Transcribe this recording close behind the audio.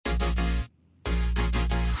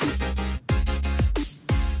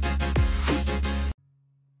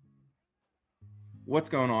What's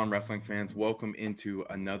going on, wrestling fans? Welcome into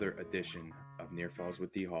another edition of Near Falls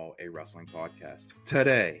with D Hall, a wrestling podcast.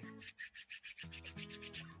 Today,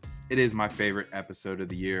 it is my favorite episode of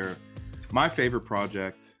the year, my favorite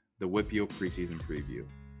project, the WPIAL Preseason Preview.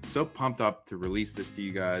 So pumped up to release this to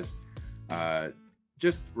you guys.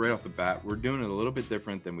 Just right off the bat, we're doing it a little bit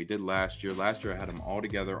different than we did last year. Last year, I had them all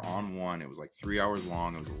together on one. It was like 3 hours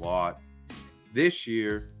long. It was a lot. This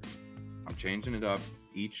year, I'm changing it up.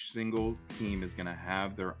 Each single team is going to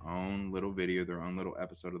have their own little video, their own little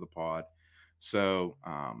episode of the pod. So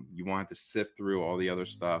you won't have to sift through all the other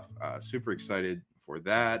stuff. Super excited for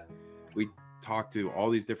that. We talked to all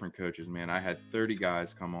these different coaches, man. I had 30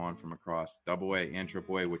 guys come on from across AA and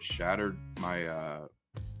AAA, which shattered my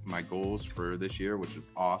goals for this year, which is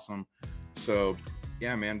awesome. So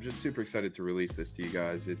yeah, man, I'm just super excited to release this to you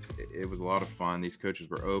guys. It was a lot of fun. These coaches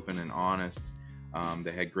were open and honest.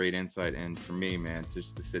 They had great insight, and for me, man,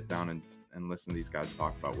 just to sit down and listen to these guys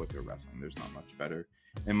talk about what they're wrestling, there's not much better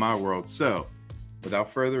in my world. So without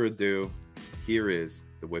further ado, here is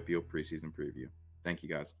the WPIAL Preseason Preview. Thank you,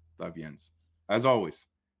 guys. Love yins. As always,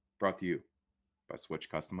 brought to you by Switch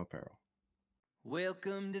Custom Apparel.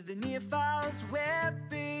 Welcome to the Near Falls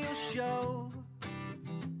WPIAL Show,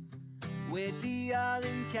 where Dial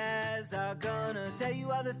and Kaz are gonna tell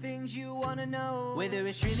you all the things you wanna know. Whether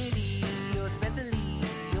it's Trinity or Spencer Lee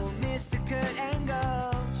or Mr. Kurt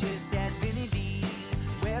Angle, just ask Vinny D.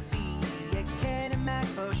 WPIAL Ken and Mac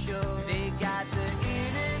for sure. They got the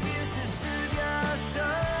interviews to soothe your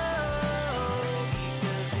soul,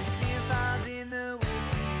 because it's Near Falls in the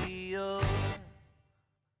WPIAL.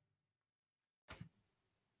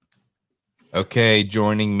 Okay,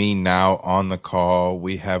 joining me now on the call,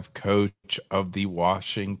 we have coach of the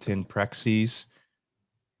Washington Prexies,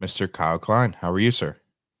 Mr. Kyle Klein. How are you, sir?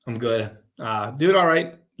 I'm good. Doing all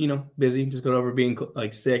right. Busy. Just got over being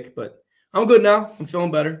sick, but I'm good now. I'm feeling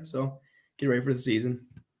better. So get ready for the season.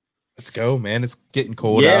 Let's go, man. It's getting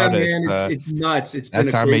cold out. Yeah, man. It's nuts. It's that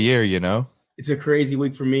been time of year, It's a crazy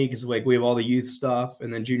week for me because we have all the youth stuff,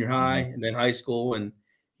 and then junior high, and then high school, and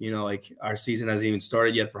our season hasn't even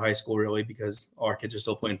started yet for high school, really, because our kids are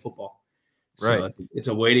still playing football. Right. So it's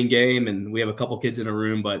a waiting game, and we have a couple kids in a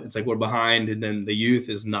room, but it's like we're behind, and then the youth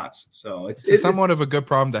is nuts. So it's somewhat of a good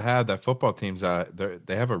problem to have that football teams. They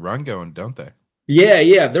have a run going, don't they?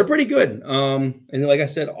 Yeah, they're pretty good. And like I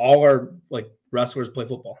said, all our wrestlers play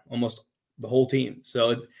football, almost the whole team.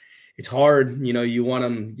 So it's hard. You want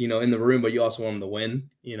them, in the room, but you also want them to win.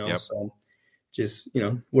 Yep. So just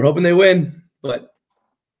we're hoping they win, but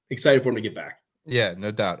excited for them to get back. Yeah, no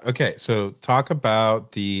doubt. Okay, so talk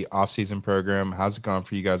about the off-season program. How's it gone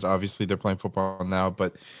for you guys? Obviously, they're playing football now,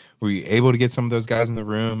 but were you able to get some of those guys in the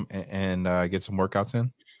room and get some workouts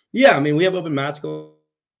in? Yeah, I mean, we have open mats going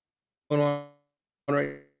on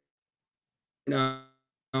right now.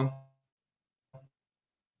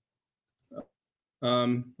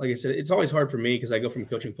 Like I said, it's always hard for me because I go from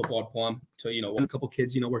coaching football at Plum to, a couple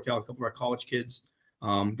kids, work out with a couple of our college kids,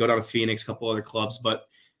 go down to Phoenix, a couple other clubs, but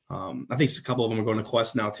I think a couple of them are going to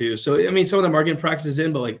Quest now too. So, I mean, some of them are getting practices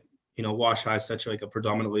in, but Wash High is such a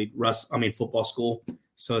predominantly football school.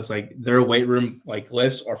 So it's like their weight room,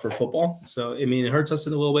 lifts are for football. So, I mean, it hurts us a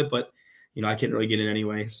little bit, but, I can't really get in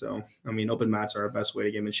anyway. So, I mean, open mats are our best way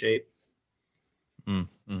to get them in shape. No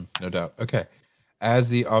doubt. Okay. As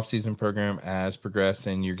the off-season program has progressed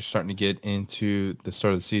and you're starting to get into the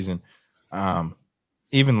start of the season,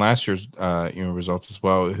 even last year's results as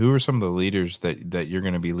well, who are some of the leaders that you're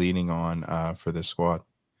going to be leaning on for this squad?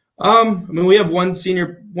 I mean, we have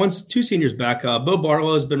two seniors back. Bo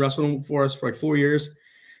Barlow has been wrestling for us for 4 years.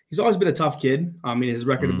 He's always been a tough kid. I mean, his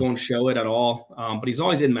record won't show it at all. But he's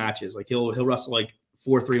always in matches. He'll wrestle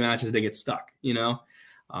 4-3 matches, they get stuck.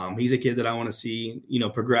 He's a kid that I want to see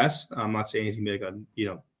progress. I'm not saying he's gonna be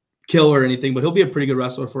a killer or anything, but he'll be a pretty good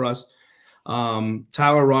wrestler for us.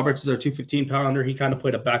 Tyler Roberts is our 215 pounder. He kind of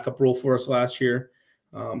played a backup role for us last year.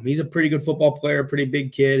 He's a pretty good football player, pretty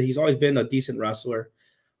big kid. He's always been a decent wrestler.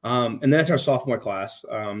 And then that's our sophomore class.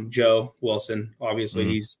 Joe Wilson, obviously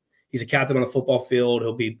he's a captain on the football field.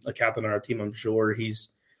 He'll be a captain on our team, I'm sure.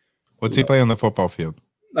 What's he play on the football field?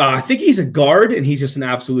 I think he's a guard, and he's just an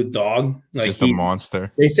absolute dog. Just a monster.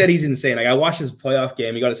 They said he's insane. I watched his playoff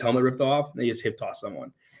game. He got his helmet ripped off, and they just hip tossed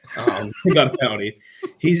someone. He got a penalty.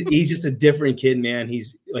 He's just a different kid, man.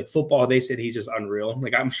 He's football. They said he's just unreal.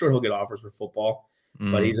 I'm sure he'll get offers for football,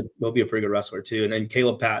 but he'll be a pretty good wrestler too. And then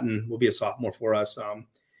Caleb Patton will be a sophomore for us.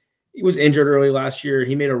 He was injured early last year.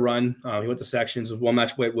 He made a run. He went to sections, one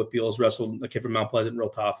match weight with WPIALs, wrestled a kid from Mount Pleasant, real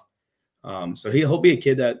tough. So he'll be a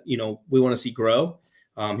kid that we want to see grow.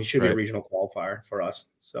 He should be a regional qualifier for us.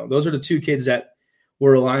 So those are the two kids that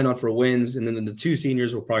we're relying on for wins. And then the 2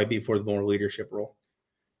 seniors will probably be for the more leadership role.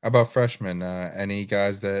 How about freshmen? Any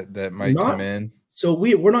guys that might come in? So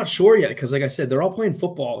we're not sure yet because, like I said, they're all playing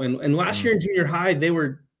football. And last year in junior high, there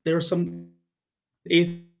were some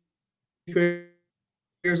 8th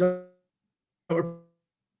graders that were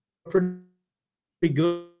pretty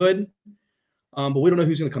good. But we don't know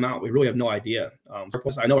who's going to come out. We really have no idea. I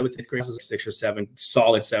know with 8th graders, 6 or 7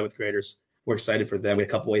 solid 7th graders. We're excited for them. We had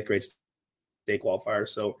a couple 8th grade state qualifiers.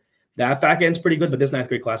 So that back end's pretty good. But this 9th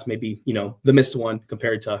grade class may be, the missed one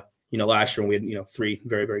compared to, last year when we had, 3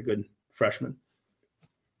 very, very good freshmen.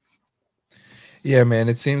 Yeah, man,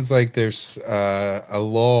 it seems like there's a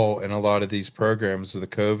lull in a lot of these programs. The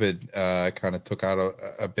COVID kind of took out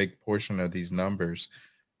a big portion of these numbers.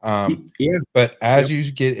 But as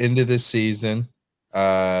you get into the season,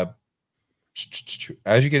 how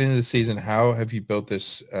have you built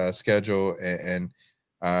this schedule and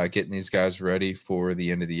getting these guys ready for the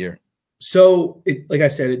end of the year? So, like I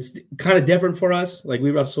said, it's kind of different for us. Like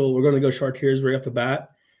we're going to go Chartiers right off the bat.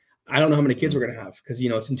 I don't know how many kids we're going to have because,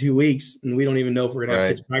 it's in 2 weeks and we don't even know if we're going to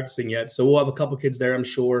have kids practicing yet. So we'll have a couple kids there, I'm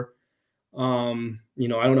sure. I don't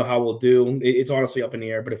know how we'll do. It's honestly up in the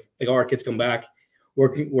air. But if our kids come back,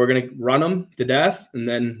 we're going to run them to death and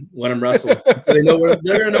then let them wrestle. So they're going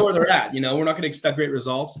to know where they're at. We're not going to expect great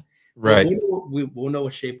results. Right. We'll know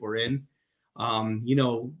what shape we're in.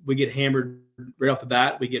 We get hammered right off the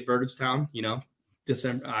bat. We get Burgettstown,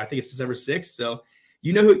 December. I think it's December 6th. So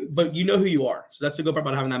you know who you are. So that's the good part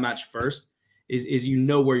about having that match first is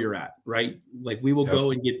where you're at, right? Like we will go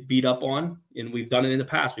and get beat up on, and we've done it in the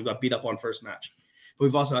past. We've got beat up on first match, but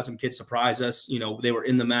we've also had some kids surprise us. They were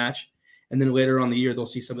in the match, and then later on the year they'll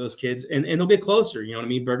see some of those kids, and they'll get closer. You know what I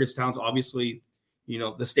mean? Burgettstown's obviously,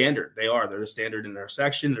 the standard. They're the standard in their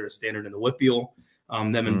section. They're a standard in the WPIAL.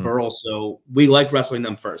 Them and Burl. So we like wrestling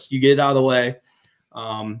them first. You get it out of the way.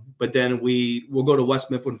 But then we'll go to West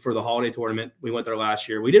Mifflin for the holiday tournament. We went there last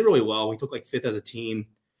year. We did really well. We took like 5th as a team.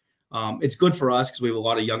 It's good for us because we have a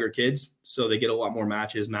lot of younger kids, so they get a lot more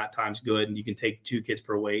matches. Mat time's good, and you can take 2 kids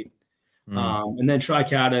per weight. And then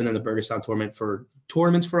Tri-Cata and then the Burgettstown tournament for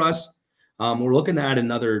tournaments for us. We're looking at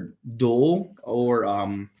another duel or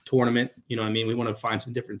tournament. You know what I mean? We want to find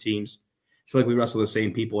some different teams. I feel like we wrestle the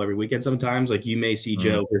same people every weekend sometimes. Like you may see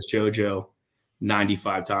Joe versus JoJo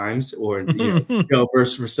 95 times, or Joe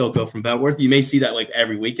versus Rosilko from Bentworth. You may see that like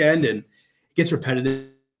every weekend, and it gets repetitive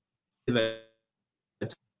at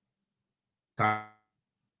times.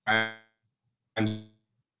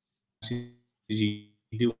 You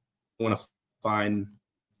do want to find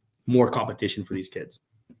more competition for these kids.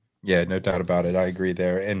 Yeah, no doubt about it. I agree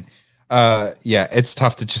there. And it's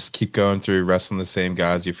tough to just keep going through wrestling the same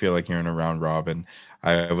guys. You feel like you're in a round robin.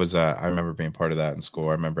 I remember being part of that in school.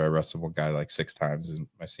 I remember I wrestled one guy like 6 times in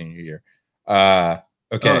my senior year.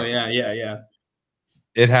 Okay. Oh yeah.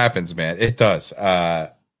 It happens, man. It does.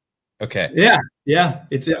 Okay. Yeah.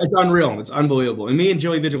 It's unreal. It's unbelievable. And me and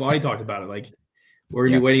Joey Vigilante talked about it. Like we're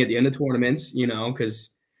gonna be waiting at the end of tournaments, because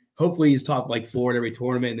hopefully he's top like 4 at every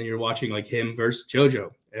tournament, and then you're watching like him versus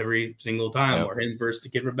JoJo every single time, or him versus the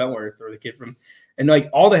kid from Bentworth or the kid from, and like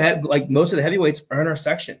all the most of the heavyweights are in our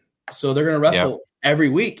section, so they're gonna wrestle every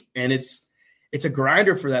week, and it's a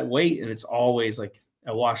grinder for that weight, and it's always like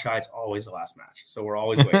at Wash High, it's always the last match, so we're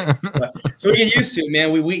always waiting. So we get used to it,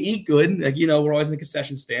 man. We eat good, like we're always in the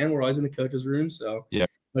concession stand, we're always in the coach's room, so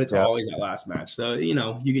but it's always that last match, so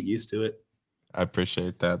you get used to it. I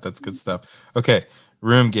appreciate that. That's good stuff. Okay.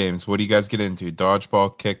 Room games. What do you guys get into?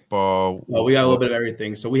 Dodgeball, kickball? Well, we got a little bit of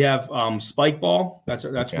everything. So we have spike ball. That's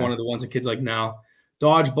one of the ones that kids like now.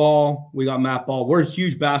 Dodgeball. We got mat ball. We're a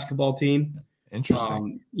huge basketball team.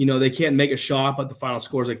 Interesting. They can't make a shot, but the final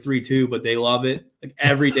score is like 3-2, but they love it. Like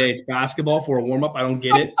every day it's basketball for a warm-up. I don't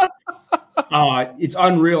get it. It's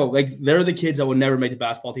unreal. Like they're the kids that would never make the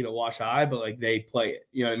basketball team at Wash High, but like they play it.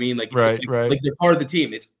 You know what I mean? Like, right. Like they're part of the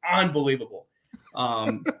team. It's unbelievable.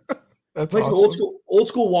 That's awesome. Old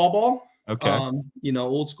school wall ball. Okay.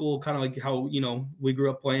 Old school, kind of like how we grew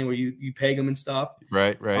up playing, where you peg them and stuff.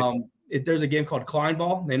 Right. There's a game called Klein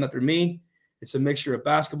ball, named after me. It's a mixture of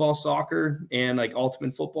basketball, soccer, and like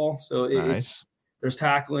ultimate football. So there's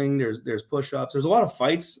tackling, there's push-ups, there's a lot of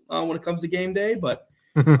fights when it comes to game day, but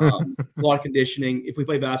a lot of conditioning. If we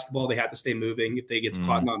play basketball, they have to stay moving. If they get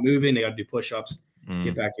caught not moving, they got to do push-ups,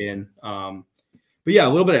 get back in. But yeah, a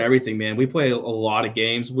little bit of everything, man. We play a lot of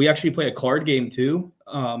games. We actually play a card game too.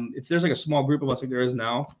 If there's like a small group of us like there is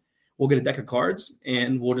now, we'll get a deck of cards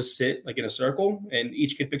and we'll just sit like in a circle, and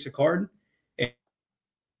each kid picks a card,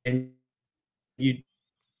 and you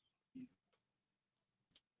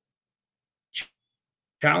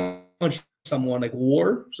challenge someone like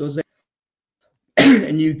war. So it's like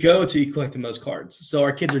and you go till you collect the most cards. So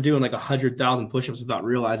our kids are doing like 100,000 push-ups without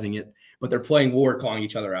realizing it, but they're playing war, calling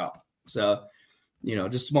each other out. So,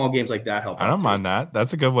 just small games like that help. I don't mind that.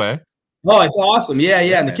 That's a good way. Oh, it's awesome. Yeah.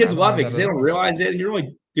 And the man, kids I don't love mind it because that they at don't all. realize it. And you're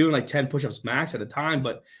only doing like 10 push-ups max at a time,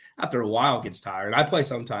 but after a while it gets tired. I play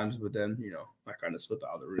sometimes, but then, I kind of slip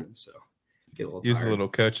out of the room. So get a little Use tired. the little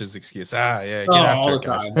coach's excuse. Yeah, get all after the it,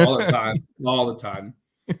 guys. time, all the time.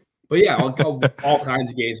 But yeah, I'll go all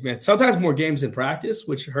kinds of games, man. Sometimes more games than practice,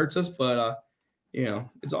 which hurts us, but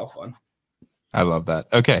it's all fun. I love that.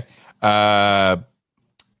 Okay.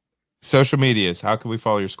 Social medias. How can we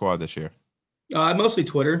follow your squad this year? Mostly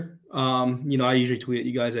Twitter. I usually tweet at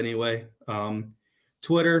you guys anyway.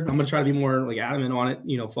 Twitter, I'm gonna try to be more like adamant on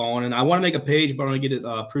it, following. And I want to make a page, but I want to get it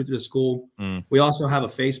approved through the school. We also have a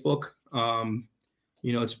Facebook.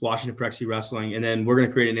 It's Washington Prexy Wrestling, and then we're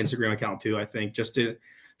gonna create an Instagram account too. I think just to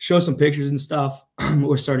show some pictures and stuff.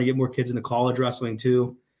 We're starting to get more kids into college wrestling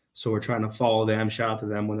too, so we're trying to follow them. Shout out to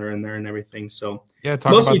them when they're in there and everything. So yeah,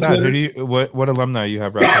 talk about that. Twitter. Who do you? What alumni you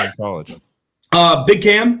have wrestling in college? Big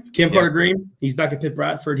Cam Carter Green. He's back at Pitt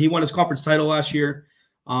Bradford. He won his conference title last year.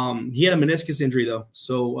 He had a meniscus injury though,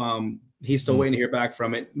 so he's still waiting to hear back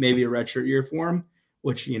from it. Maybe a redshirt year for him,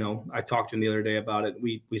 which I talked to him the other day about it.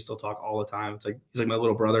 We still talk all the time. It's like he's like my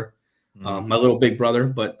little brother, my little big brother.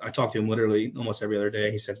 But I talk to him literally almost every other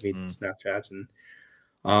day. He sends me Snapchats. And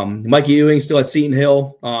Mikey Ewing still at Seton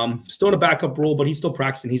Hill, still in a backup role, but he's still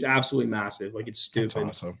practicing. He's absolutely massive, like it's stupid.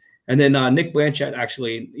 That's awesome. And then Nick Blanchett,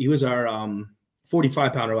 actually, he was our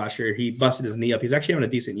 45-pounder last year. He busted his knee up. He's actually having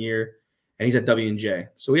a decent year, and he's at W&J.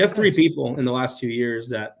 So we have 3 people in the last 2 years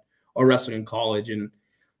that are wrestling in college. And,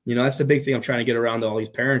 that's the big thing I'm trying to get around to all these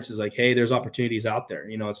parents is like, hey, there's opportunities out there.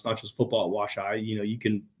 It's not just football at Wash High. You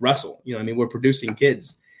can wrestle. We're producing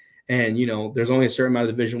kids. And, there's only a certain amount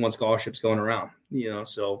of Division I scholarships going around,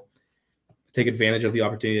 so take advantage of the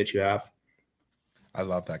opportunity that you have. I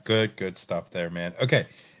love that. Good stuff there, man. Okay.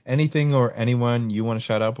 Anything or anyone you want to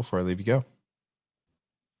shout out before I leave you go?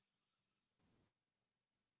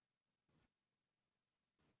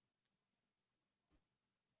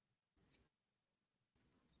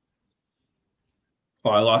 Oh,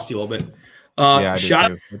 I lost you a little bit. Yeah, I did shout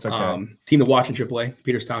too. It's okay. Team to watch in AAA,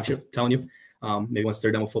 Peters Township, telling you. Maybe once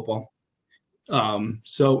they're done with football.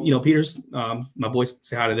 So Peters, my boys,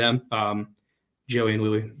 say hi to them. Joey and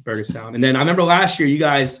Louie, Burgerstown. And then I remember last year, you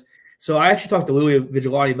guys. So I actually talked to Louie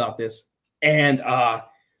Vigilati about this, and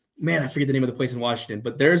man, I forget the name of the place in Washington,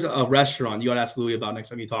 but there's a restaurant you got to ask Louie about next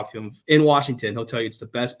time you talk to him in Washington. He'll tell you it's the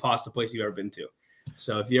best pasta place you've ever been to.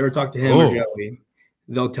 So if you ever talk to him or Joey,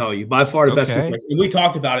 they'll tell you by far the best food place. And we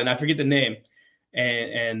talked about it, and I forget the name.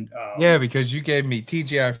 And yeah, because you gave me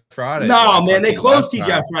TGI Fridays. No, man, they closed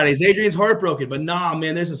TGI Fridays. Adrian's heartbroken, but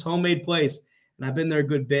man, there's this homemade place, and I've been there a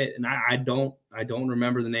good bit, and I don't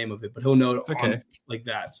remember the name of it, but he'll know it like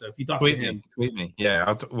that. So if you talk to him, tweet me.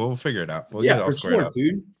 Yeah, we'll figure it out. We'll get it all squared up,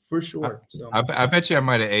 dude. For sure. So I bet you I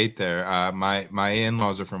might have ate there. My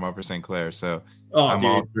in-laws are from Upper St. Clair, so I'm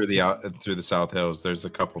all through the South Hills. There's a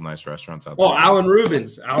couple nice restaurants out there. Oh, Alan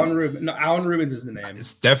Rubens. Alan Rubens is the name.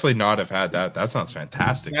 It's definitely not have had that. That sounds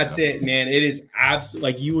fantastic. That's it, man. It is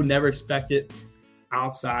absolutely like you would never expect it.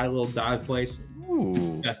 Outside, a little dive place.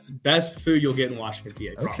 Ooh, that's the best food you'll get in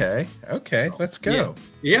Washington, PA. Okay, let's go.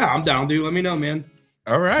 Yeah, I'm down, dude. Let me know, man.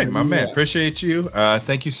 All right, my man. Appreciate you.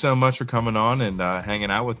 Thank you so much for coming on and hanging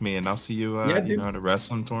out with me. And I'll see you, at a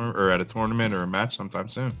wrestling tournament or at a tournament or a match sometime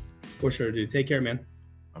soon. For sure, dude. Take care, man.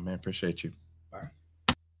 My man, appreciate you.